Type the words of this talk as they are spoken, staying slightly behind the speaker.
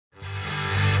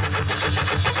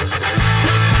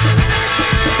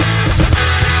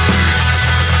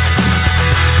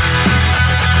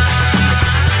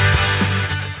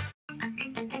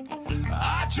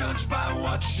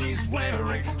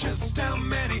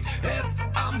many hits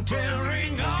I'm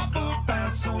tearing off of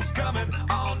vessels coming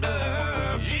on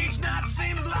Earth. Each night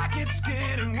seems like it's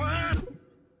getting worse.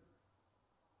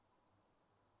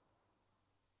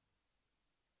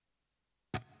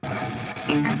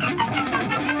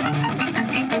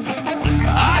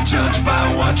 I judge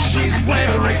by what she's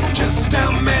wearing, just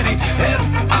how many hits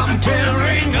I'm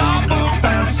tearing off of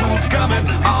vessels coming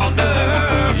on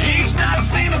Earth. Each night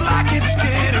seems like it's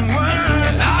getting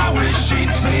worse. And I wish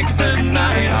she'd take the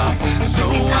night off, so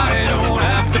I don't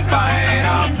have to bite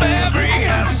off every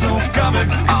hassle coming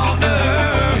on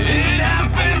Earth. It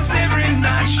happens every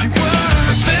night she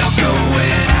works. They'll go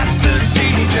and ask the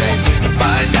DJ to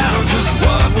find out just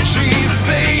what would she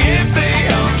say if they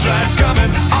all tried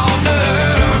coming on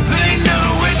Earth. Don't they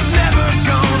know it's never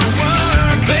gonna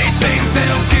work? They think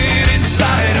they'll get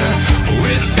inside her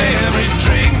with every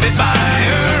drink they buy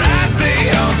her as they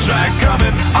all try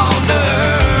coming on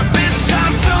Earth. This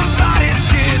time somebody's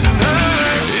getting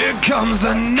hurt. Here comes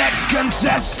the next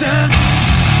contestant.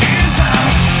 Is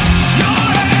that your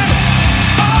head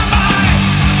or my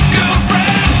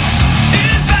girlfriend?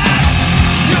 Is that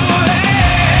your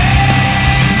head?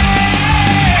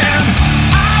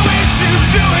 I wish you'd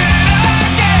do it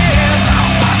again. I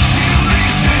watch you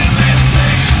leave it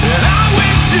limping. And I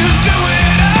wish you'd do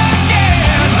it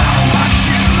again. I watch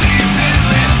you leave it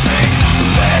limping.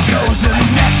 There goes the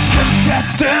next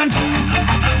contestant.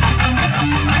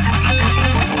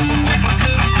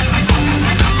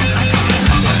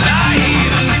 I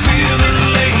even feel the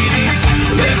ladies,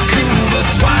 they're cool but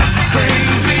twice as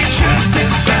crazy, just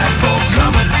as bad for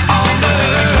coming on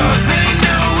Earth. Don't they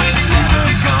know it's never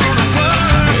gonna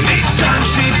work? And each time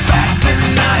she bats an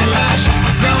eyelash,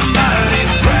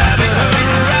 somebody's grabbing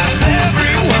her as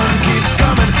everyone keeps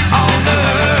coming on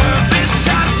Earth. This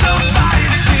time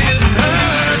somebody's getting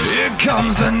hurt. Here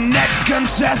comes the next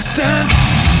contestant.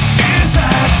 Is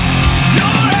that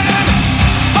your head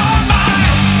or my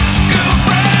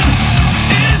girlfriend?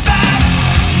 Is that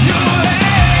your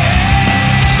head?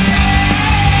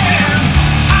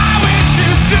 I wish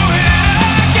you'd do it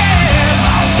again.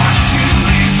 I watch you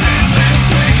leave it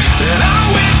limping. And I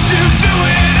wish you'd do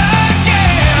it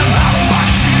again. I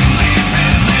watch you leave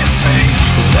it limping.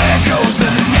 There goes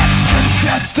the next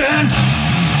contestant.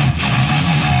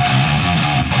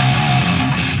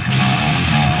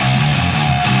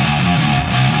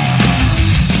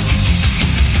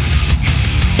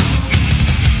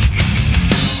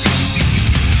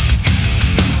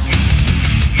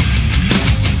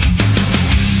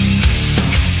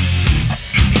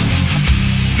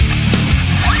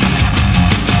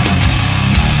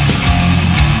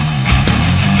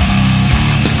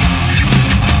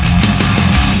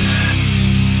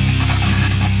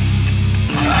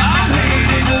 I'm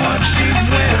hating what she's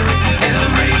wearing.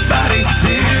 Everybody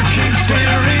here keeps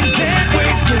staring. Can't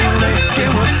wait till they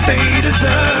get what they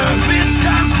deserve. This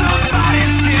time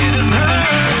somebody's getting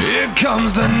hurt. Here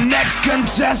comes the next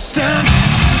contestant.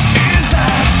 Is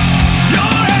that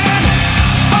your head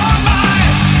or my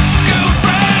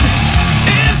girlfriend?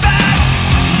 Is that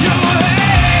your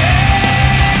head?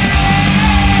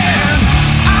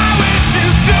 I wish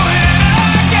you'd do it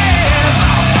again.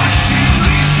 I watch you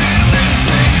leave it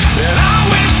limping. And I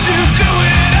wish you'd do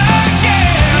it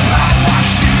again. I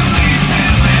watch you leave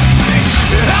it limping.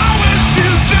 And I wish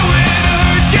you'd do it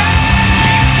again.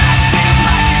 That seems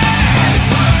like it's getting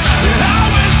worse. And I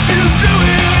wish you'd do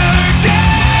it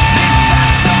again. This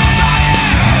time somebody's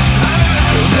getting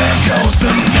hurt. There goes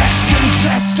the next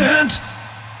contestant.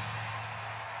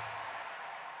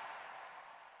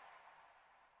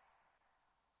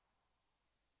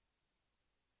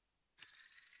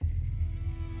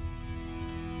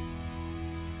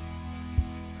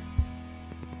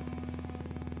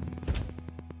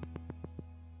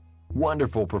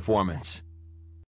 Wonderful performance.